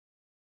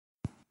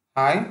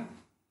Hi,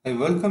 I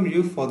welcome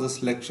you for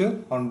this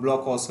lecture on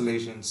Bloch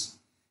oscillations.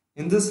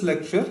 In this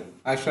lecture,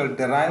 I shall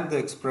derive the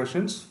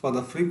expressions for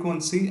the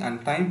frequency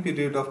and time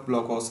period of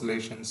Bloch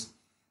oscillations.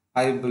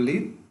 I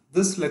believe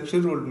this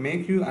lecture will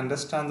make you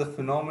understand the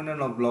phenomenon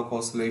of Bloch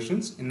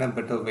oscillations in a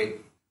better way.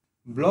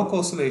 Bloch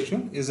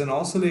oscillation is an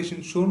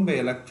oscillation shown by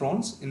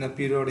electrons in a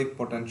periodic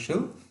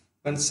potential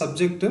when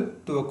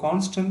subjected to a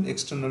constant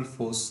external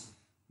force.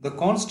 The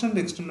constant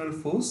external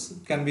force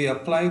can be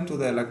applied to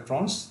the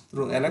electrons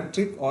through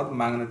electric or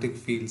magnetic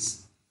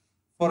fields.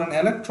 For an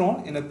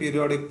electron in a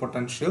periodic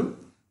potential,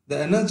 the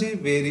energy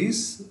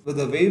varies with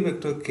the wave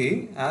vector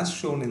k as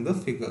shown in the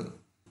figure.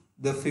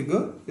 The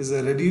figure is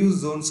a reduced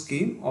zone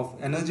scheme of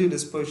energy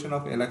dispersion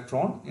of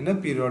electron in a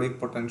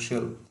periodic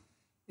potential.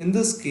 In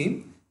this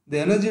scheme, the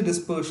energy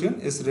dispersion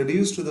is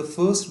reduced to the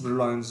first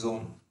Brillouin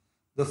zone.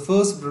 The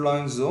first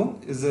Brillouin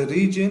zone is a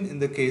region in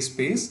the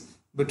k-space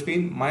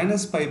between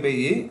minus pi by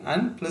a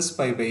and plus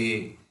pi by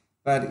a,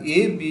 where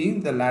a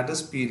being the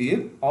lattice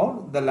period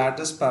or the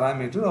lattice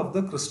parameter of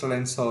the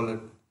crystalline solid.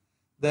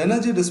 The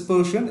energy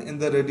dispersion in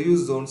the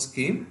reduced zone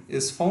scheme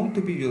is found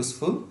to be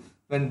useful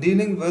when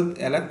dealing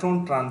with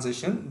electron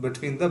transition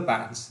between the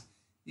bands.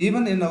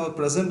 Even in our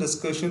present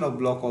discussion of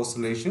Bloch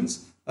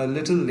oscillations, a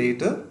little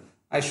later,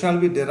 I shall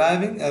be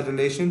deriving a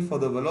relation for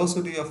the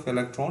velocity of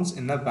electrons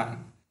in a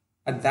band.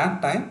 At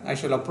that time, I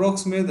shall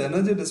approximate the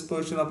energy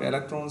dispersion of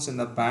electrons in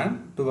a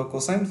band to a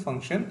cosine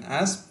function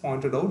as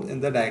pointed out in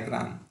the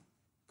diagram.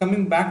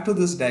 Coming back to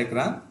this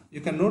diagram,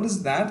 you can notice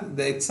that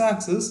the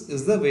x-axis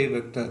is the wave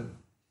vector.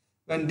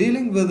 When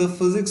dealing with the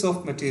physics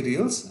of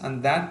materials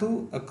and that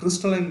too a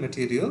crystalline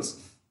materials,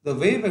 the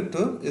wave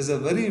vector is a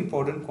very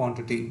important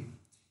quantity.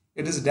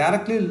 It is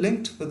directly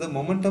linked with the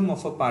momentum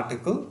of a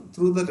particle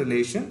through the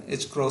relation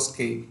h cross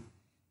k.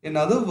 In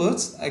other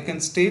words, I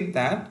can state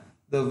that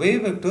the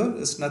wave vector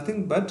is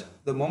nothing but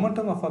the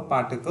momentum of a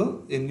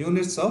particle in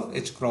units of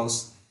h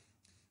cross.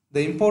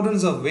 The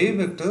importance of wave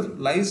vector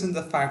lies in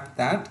the fact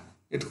that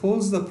it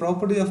holds the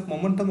property of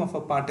momentum of a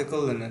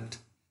particle in it.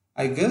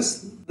 I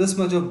guess this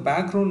much of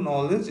background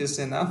knowledge is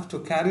enough to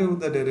carry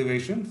out the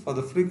derivation for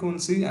the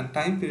frequency and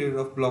time period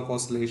of Bloch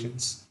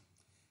oscillations.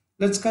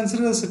 Let's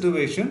consider a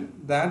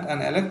situation that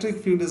an electric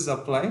field is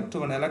applied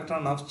to an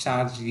electron of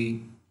charge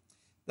E.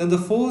 Then the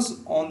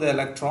force on the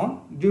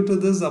electron due to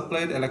this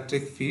applied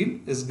electric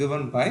field is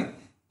given by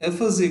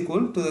F is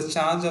equal to the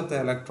charge of the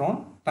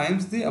electron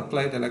times the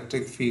applied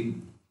electric field.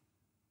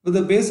 With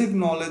the basic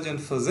knowledge in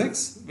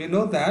physics, we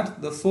know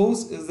that the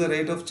force is the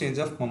rate of change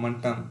of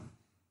momentum.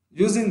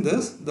 Using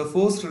this, the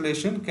force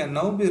relation can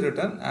now be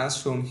written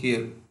as shown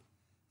here.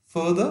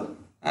 Further,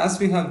 as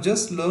we have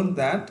just learned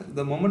that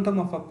the momentum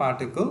of a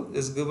particle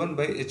is given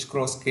by h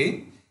cross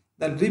k,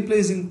 then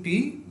replacing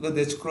p with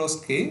h cross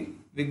k,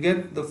 we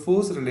get the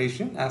force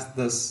relation as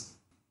this.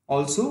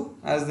 Also,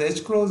 as the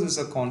h cross is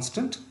a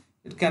constant,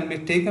 it can be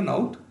taken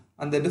out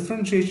and the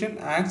differentiation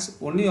acts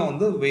only on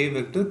the wave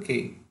vector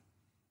k.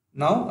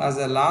 Now, as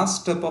a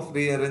last step of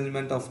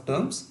rearrangement of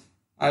terms,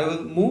 I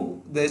will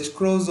move the h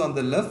cross on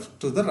the left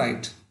to the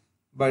right.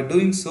 By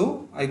doing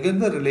so, I get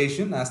the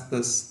relation as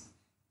this.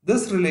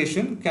 This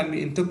relation can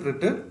be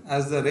interpreted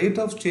as the rate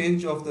of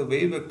change of the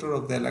wave vector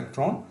of the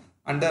electron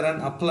under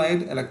an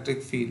applied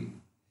electric field.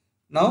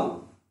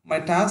 Now, my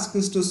task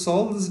is to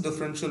solve this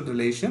differential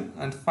relation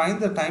and find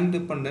the time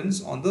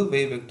dependence on the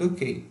wave vector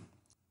k.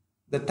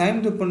 The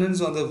time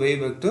dependence on the wave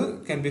vector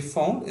can be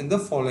found in the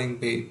following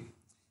way.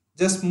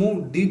 Just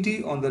move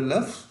dt on the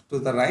left to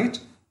the right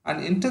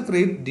and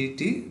integrate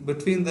dt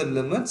between the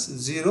limits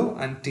 0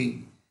 and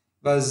t,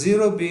 where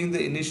 0 being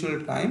the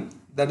initial time,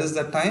 that is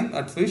the time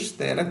at which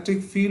the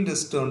electric field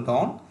is turned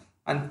on,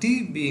 and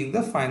t being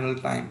the final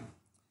time.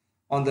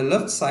 On the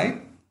left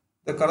side,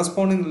 the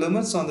corresponding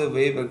limits on the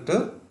wave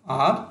vector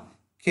are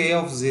k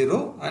of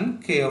 0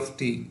 and k of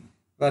t,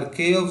 where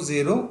k of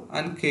 0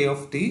 and k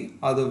of t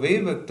are the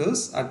wave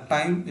vectors at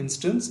time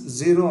instants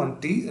 0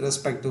 and t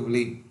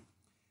respectively.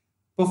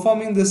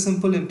 Performing this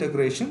simple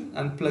integration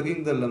and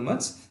plugging the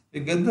limits, we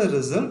get the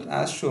result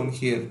as shown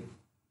here.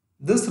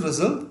 This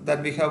result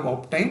that we have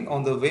obtained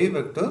on the wave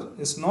vector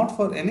is not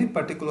for any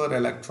particular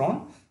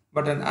electron,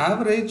 but an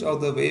average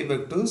of the wave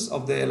vectors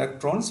of the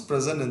electrons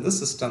present in the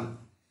system.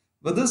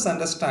 With this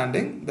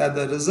understanding that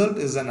the result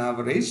is an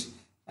average,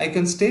 I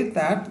can state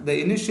that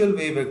the initial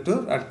wave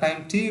vector at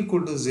time t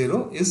equal to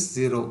 0 is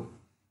 0.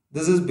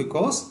 This is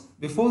because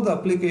before the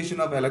application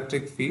of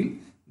electric field,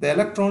 the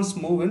electrons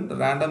move in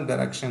random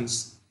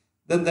directions.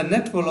 Then the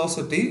net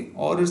velocity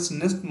or its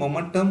net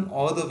momentum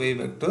or the wave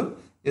vector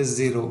is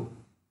 0.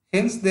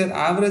 Hence their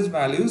average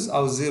values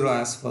are 0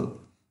 as well.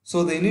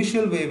 So the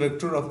initial wave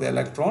vector of the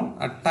electron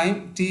at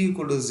time t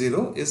equal to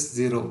 0 is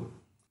 0.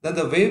 Then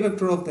the wave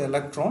vector of the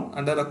electron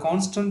under a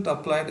constant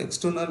applied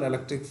external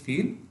electric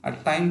field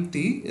at time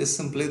t is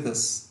simply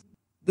this.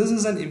 This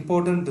is an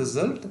important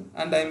result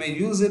and I may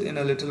use it in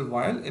a little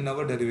while in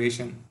our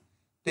derivation.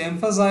 To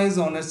emphasize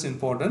on its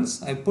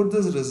importance, I put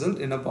this result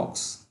in a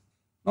box.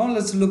 Now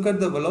let's look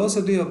at the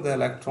velocity of the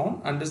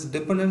electron and its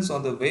dependence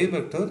on the wave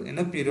vector in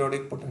a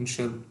periodic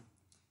potential.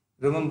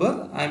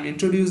 Remember, I am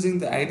introducing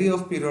the idea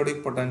of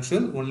periodic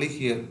potential only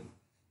here.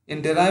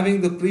 In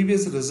deriving the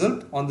previous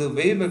result on the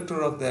wave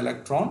vector of the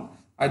electron,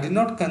 I did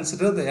not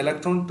consider the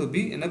electron to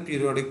be in a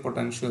periodic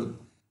potential.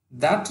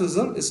 That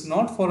result is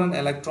not for an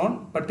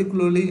electron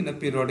particularly in a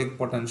periodic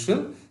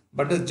potential,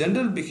 but a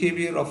general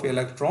behavior of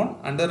electron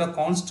under a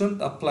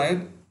constant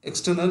applied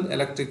external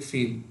electric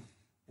field.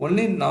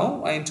 Only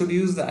now I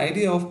introduce the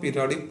idea of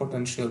periodic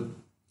potential.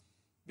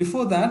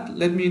 Before that,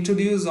 let me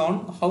introduce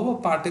on how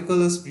a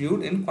particle is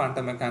viewed in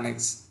quantum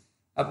mechanics.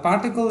 A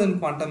particle in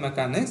quantum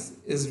mechanics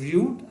is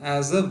viewed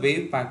as a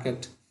wave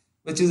packet,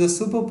 which is a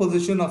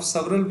superposition of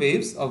several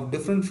waves of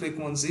different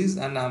frequencies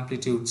and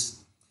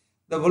amplitudes.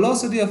 The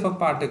velocity of a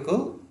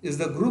particle is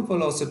the group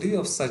velocity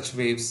of such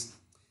waves.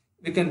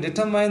 We can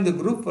determine the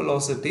group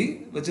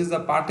velocity, which is the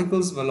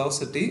particle's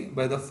velocity,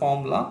 by the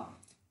formula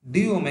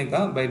d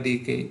omega by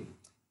dk,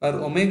 where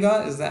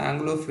omega is the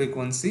angular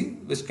frequency,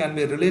 which can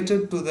be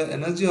related to the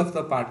energy of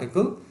the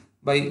particle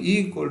by E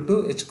equal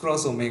to h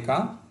cross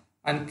omega,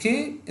 and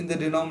k in the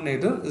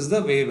denominator is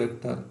the wave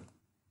vector.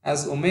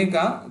 As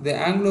omega, the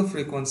angular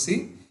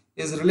frequency,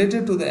 is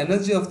related to the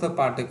energy of the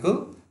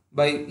particle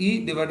by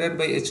E divided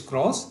by h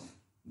cross,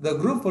 the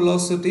group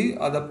velocity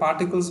or the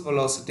particle's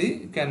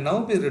velocity can now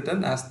be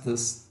written as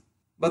this.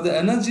 But the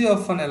energy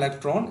of an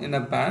electron in a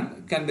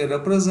band can be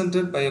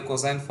represented by a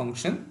cosine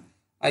function.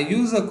 I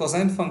use a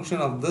cosine function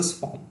of this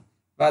form,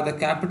 where the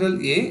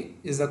capital A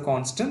is a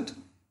constant,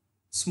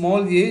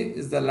 small a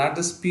is the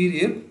lattice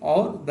period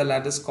or the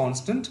lattice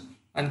constant,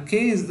 and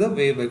k is the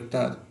wave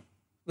vector.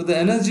 With the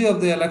energy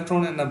of the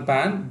electron in a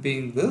band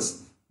being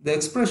this, the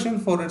expression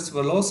for its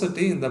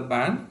velocity in the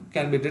band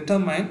can be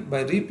determined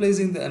by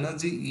replacing the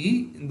energy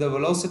E in the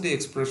velocity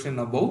expression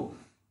above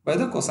by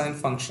the cosine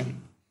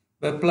function.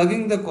 By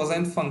plugging the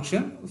cosine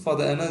function for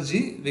the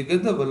energy, we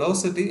get the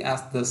velocity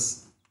as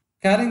this.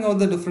 Carrying out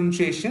the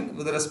differentiation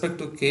with respect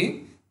to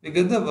k, we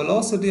get the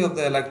velocity of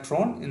the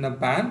electron in a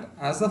band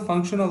as a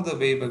function of the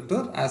wave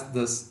vector as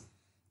this.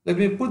 Let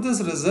me put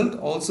this result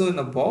also in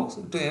a box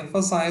to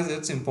emphasize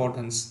its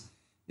importance.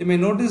 You may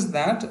notice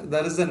that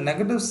there is a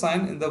negative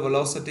sign in the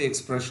velocity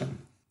expression.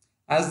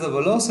 As the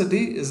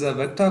velocity is a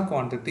vector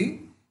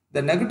quantity,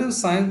 the negative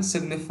sign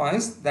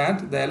signifies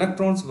that the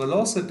electron's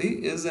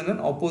velocity is in an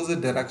opposite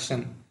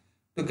direction.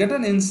 To get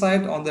an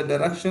insight on the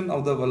direction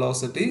of the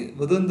velocity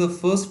within the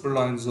first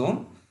Brillouin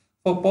zone,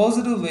 for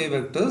positive wave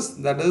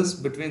vectors, that is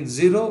between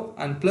 0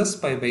 and plus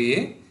pi by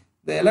a,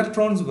 the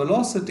electron's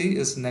velocity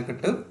is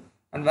negative,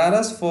 and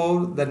whereas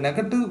for the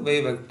negative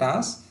wave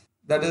vectors,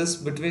 that is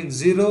between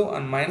 0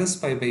 and minus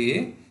pi by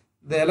a,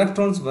 the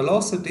electron's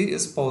velocity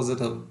is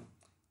positive.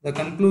 The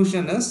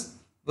conclusion is,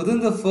 within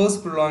the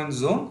first Brillouin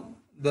zone,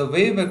 the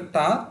wave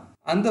vector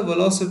and the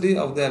velocity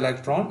of the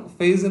electron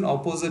face in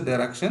opposite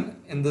direction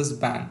in this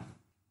band.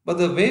 But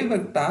the wave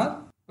vector,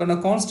 when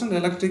a constant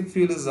electric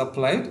field is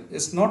applied,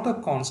 is not a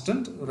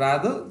constant,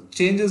 rather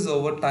changes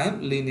over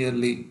time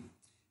linearly.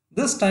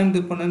 This time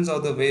dependence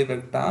of the wave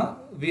vector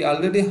we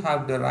already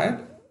have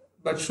derived,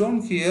 but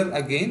shown here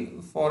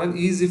again for an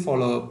easy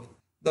follow-up.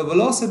 The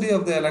velocity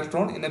of the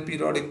electron in a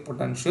periodic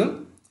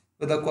potential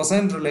with a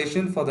cosine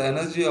relation for the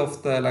energy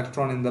of the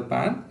electron in the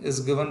band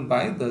is given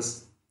by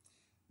this.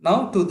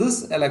 Now to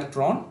this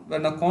electron,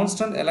 when a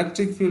constant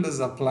electric field is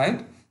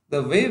applied,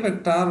 the wave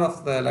vector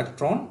of the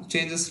electron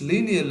changes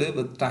linearly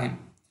with time.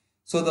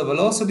 So the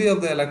velocity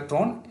of the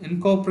electron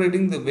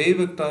incorporating the wave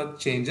vector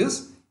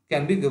changes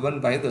can be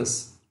given by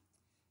this.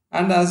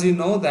 And as you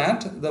know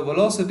that the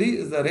velocity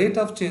is the rate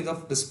of change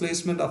of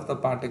displacement of the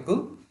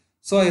particle,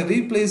 so I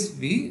replace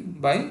v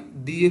by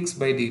dx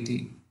by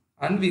dt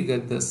and we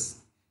get this.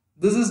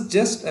 This is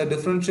just a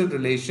differential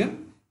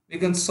relation we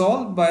can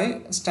solve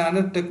by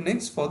standard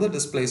techniques for the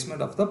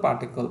displacement of the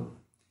particle.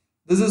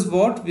 This is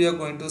what we are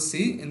going to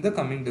see in the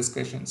coming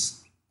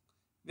discussions.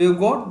 We have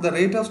got the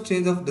rate of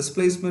change of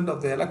displacement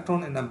of the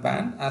electron in a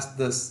band as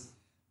this.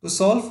 To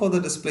solve for the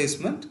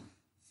displacement,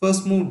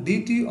 first move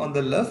dt on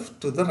the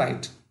left to the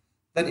right.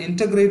 Then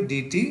integrate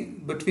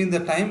dt between the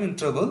time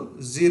interval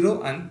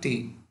 0 and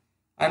t.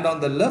 And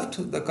on the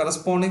left, the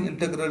corresponding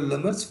integral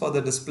limits for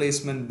the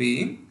displacement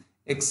being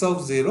x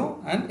of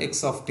 0 and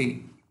x of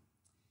t.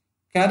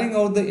 Carrying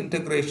out the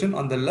integration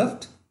on the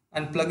left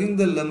and plugging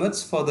the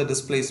limits for the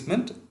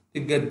displacement,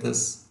 we get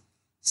this.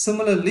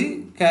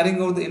 Similarly,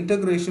 carrying out the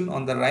integration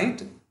on the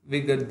right,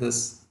 we get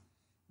this.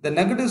 The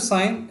negative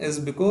sign is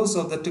because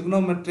of the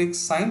trigonometric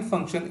sine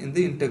function in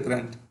the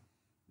integrand.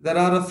 There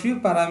are a few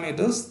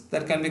parameters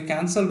that can be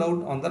cancelled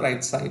out on the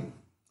right side.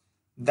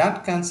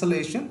 That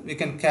cancellation we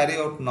can carry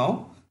out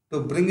now to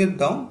bring it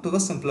down to a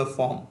simpler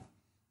form.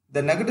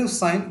 The negative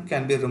sign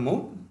can be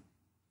removed.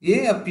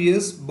 A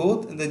appears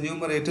both in the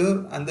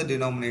numerator and the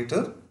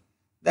denominator.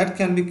 That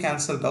can be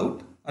cancelled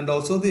out, and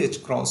also the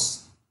h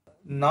cross.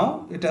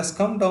 Now it has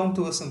come down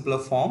to a simpler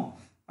form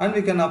and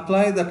we can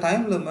apply the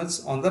time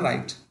limits on the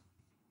right.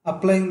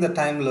 Applying the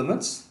time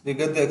limits, we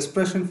get the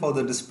expression for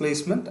the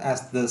displacement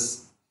as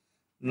this.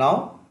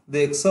 Now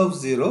the x of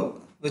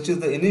 0, which is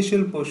the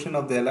initial position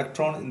of the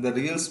electron in the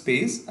real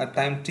space at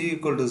time t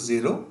equal to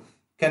 0,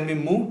 can be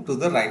moved to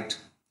the right.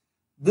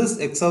 This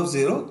x of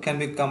 0 can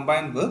be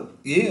combined with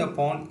a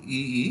upon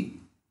EE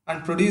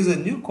and produce a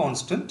new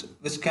constant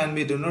which can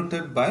be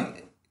denoted by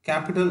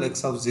capital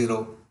X of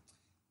 0.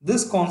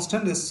 This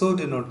constant is so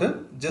denoted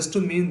just to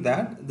mean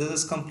that this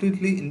is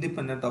completely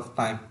independent of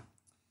time.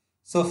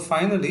 So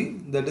finally,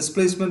 the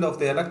displacement of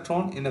the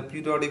electron in a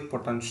periodic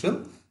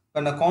potential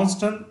when a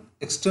constant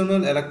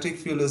external electric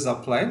field is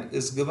applied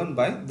is given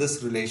by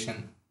this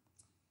relation.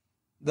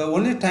 The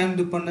only time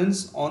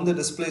dependence on the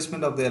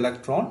displacement of the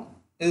electron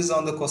is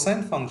on the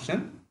cosine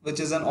function, which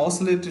is an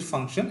oscillatory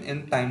function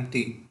in time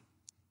t.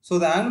 So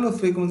the angular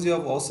frequency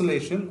of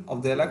oscillation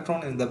of the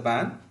electron in the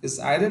band is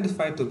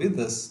identified to be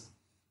this.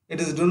 It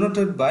is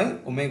denoted by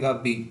omega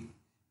b,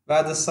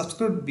 where the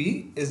subscript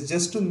b is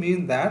just to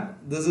mean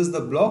that this is the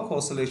Bloch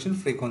oscillation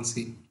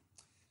frequency.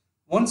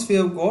 Once we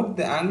have got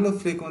the angular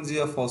frequency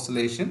of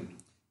oscillation,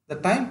 the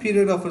time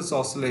period of its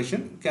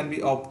oscillation can be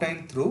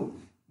obtained through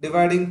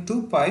dividing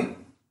 2 pi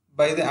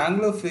by the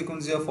angular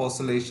frequency of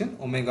oscillation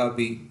omega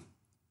b.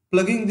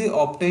 Plugging the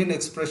obtained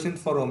expression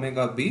for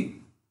omega b,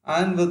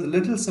 and with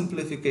little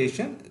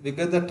simplification we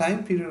get the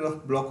time period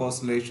of Bloch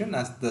oscillation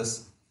as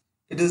this.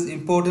 It is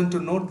important to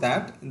note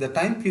that in the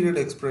time period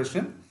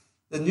expression,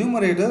 the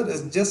numerator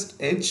is just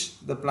h,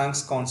 the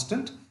Planck's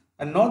constant,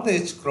 and not the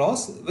h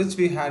cross which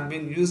we had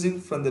been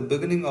using from the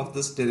beginning of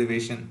this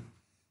derivation.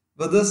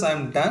 With this I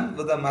am done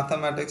with the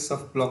mathematics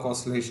of Bloch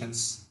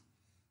oscillations.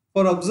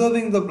 For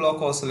observing the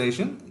Bloch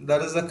oscillation,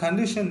 there is a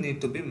condition need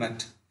to be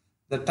met.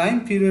 The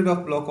time period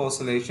of Bloch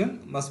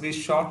oscillation must be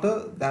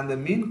shorter than the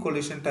mean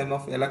collision time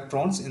of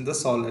electrons in the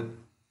solid.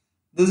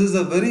 This is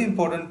a very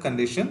important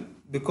condition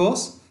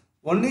because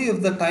only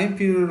if the time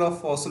period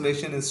of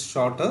oscillation is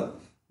shorter,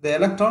 the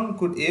electron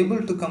could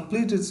able to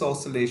complete its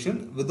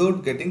oscillation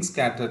without getting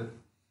scattered.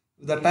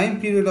 If the time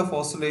period of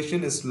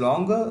oscillation is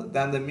longer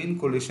than the mean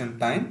collision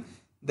time,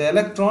 the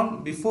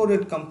electron before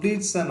it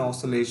completes an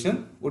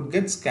oscillation would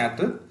get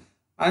scattered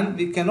and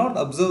we cannot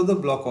observe the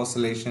Bloch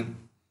oscillation.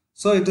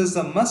 So it is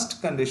a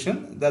must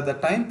condition that the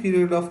time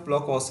period of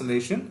Bloch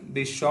oscillation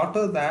be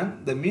shorter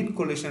than the mean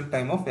collision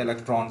time of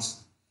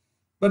electrons.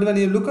 But when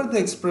you look at the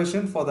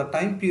expression for the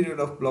time period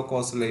of Bloch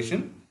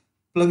oscillation,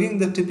 plugging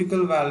the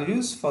typical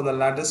values for the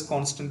lattice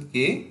constant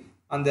A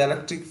and the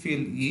electric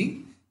field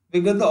E,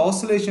 we get the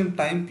oscillation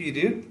time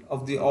period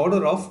of the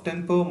order of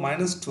 10 power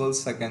minus 12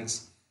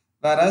 seconds,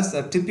 whereas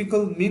the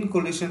typical mean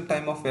collision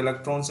time of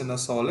electrons in a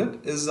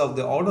solid is of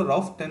the order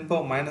of 10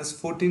 power minus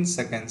 14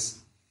 seconds.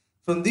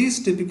 From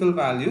these typical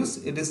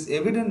values, it is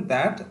evident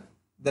that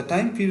the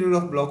time period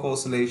of Bloch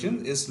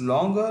oscillation is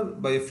longer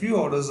by a few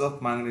orders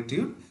of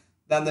magnitude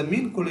than the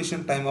mean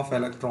collision time of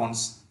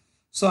electrons.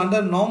 So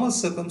under normal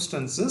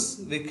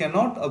circumstances, we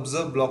cannot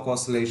observe Bloch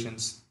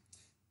oscillations.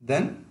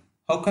 Then,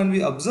 how can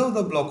we observe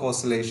the Bloch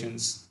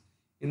oscillations?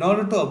 In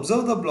order to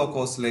observe the Bloch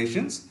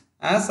oscillations,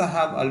 as I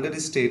have already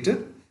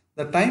stated,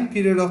 the time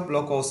period of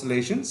Bloch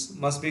oscillations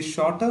must be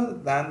shorter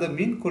than the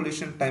mean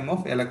collision time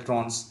of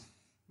electrons.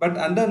 But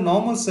under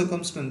normal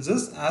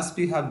circumstances, as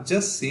we have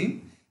just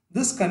seen,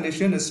 this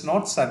condition is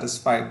not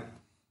satisfied.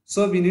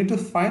 So we need to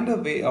find a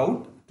way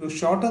out to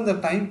shorten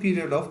the time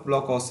period of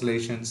Bloch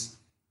oscillations.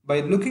 By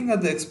looking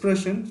at the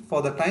expression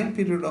for the time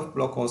period of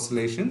Bloch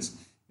oscillations,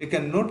 we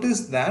can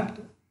notice that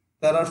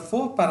there are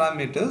 4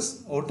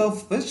 parameters, out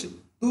of which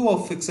 2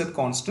 are fixed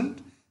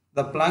constant,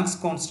 the Planck's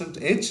constant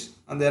h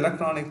and the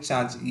electronic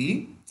charge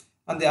E,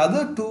 and the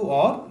other 2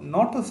 are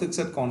not a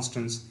fixed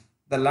constants,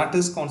 the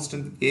lattice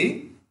constant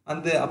A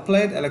and the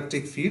applied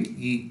electric field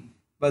E.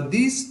 But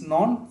these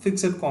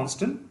non-fixed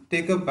constant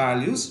take up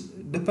values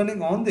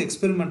depending on the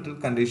experimental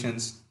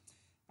conditions.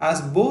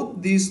 As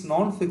both these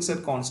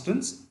non-fixed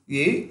constants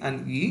A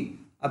and E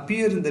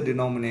appear in the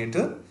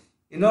denominator,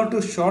 in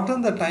order to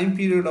shorten the time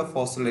period of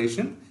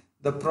oscillation,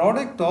 the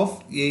product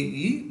of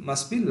AE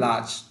must be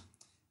large.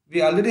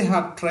 We already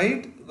have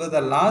tried with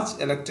a large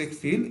electric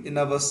field in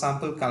our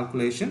sample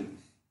calculation.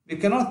 We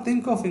cannot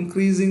think of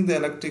increasing the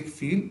electric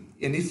field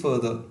any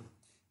further,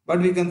 but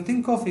we can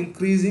think of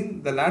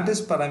increasing the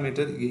lattice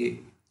parameter A.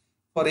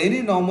 For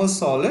any normal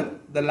solid,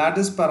 the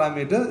lattice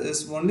parameter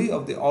is only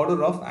of the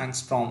order of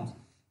angstroms,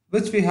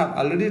 which we have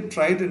already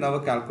tried in our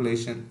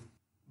calculation.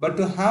 But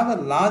to have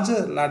a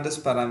larger lattice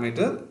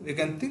parameter, we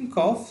can think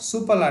of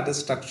superlattice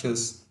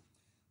structures.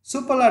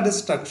 Superlattice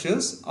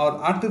structures are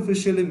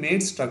artificially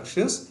made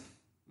structures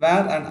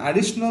where an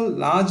additional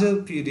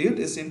larger period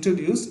is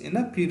introduced in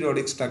a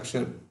periodic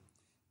structure.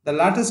 The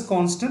lattice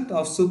constant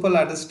of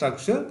superlattice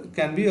structure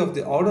can be of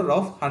the order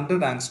of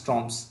 100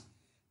 angstroms.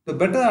 To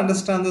better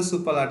understand the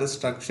superlattice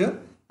structure,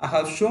 I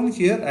have shown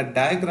here a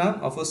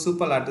diagram of a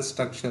superlattice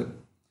structure.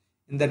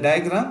 In the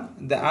diagram,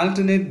 the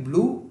alternate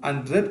blue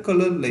and red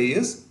colored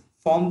layers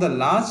form the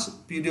large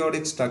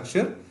periodic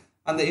structure,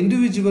 and the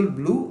individual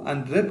blue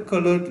and red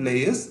colored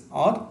layers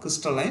are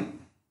crystalline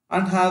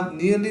and have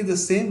nearly the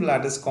same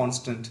lattice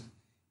constant.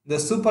 The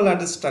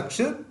superlattice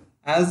structure,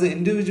 as the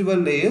individual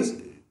layers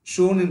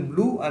shown in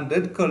blue and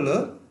red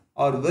color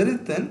are very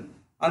thin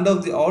and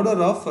of the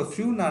order of a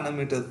few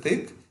nanometer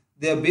thick,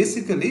 they are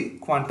basically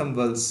quantum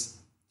wells.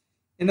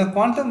 In a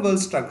quantum world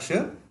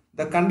structure,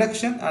 the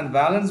conduction and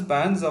valence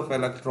bands of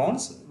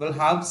electrons will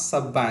have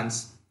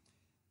subbands.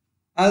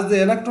 As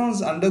the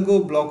electrons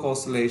undergo Bloch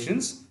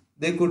oscillations,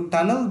 they could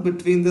tunnel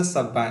between the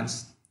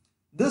subbands.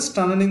 This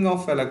tunneling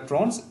of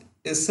electrons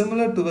is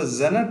similar to a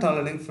Zener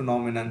tunneling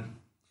phenomenon.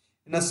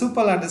 In a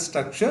superlattice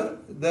structure,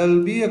 there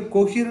will be a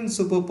coherent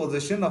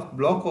superposition of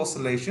Bloch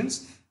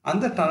oscillations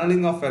and the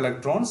tunneling of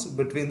electrons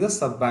between the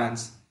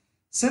subbands.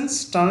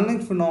 Since tunneling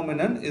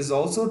phenomenon is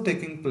also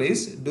taking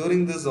place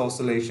during this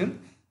oscillation,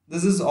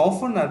 this is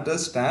often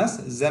addressed as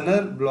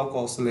Zener-Bloch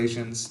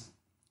oscillations.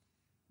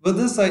 With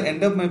this, I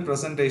end up my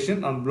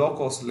presentation on Bloch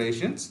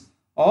oscillations,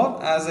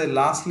 or as I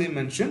lastly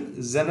mentioned,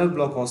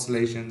 Zener-Bloch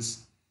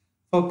oscillations.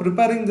 For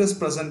preparing this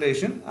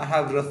presentation, I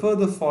have referred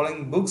the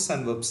following books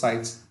and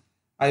websites.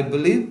 I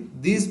believe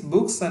these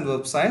books and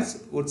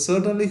websites would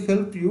certainly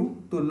help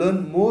you to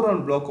learn more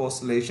on Bloch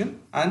oscillation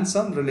and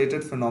some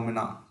related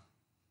phenomena.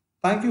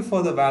 Thank you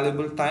for the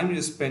valuable time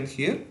you spent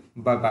here.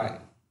 Bye-bye.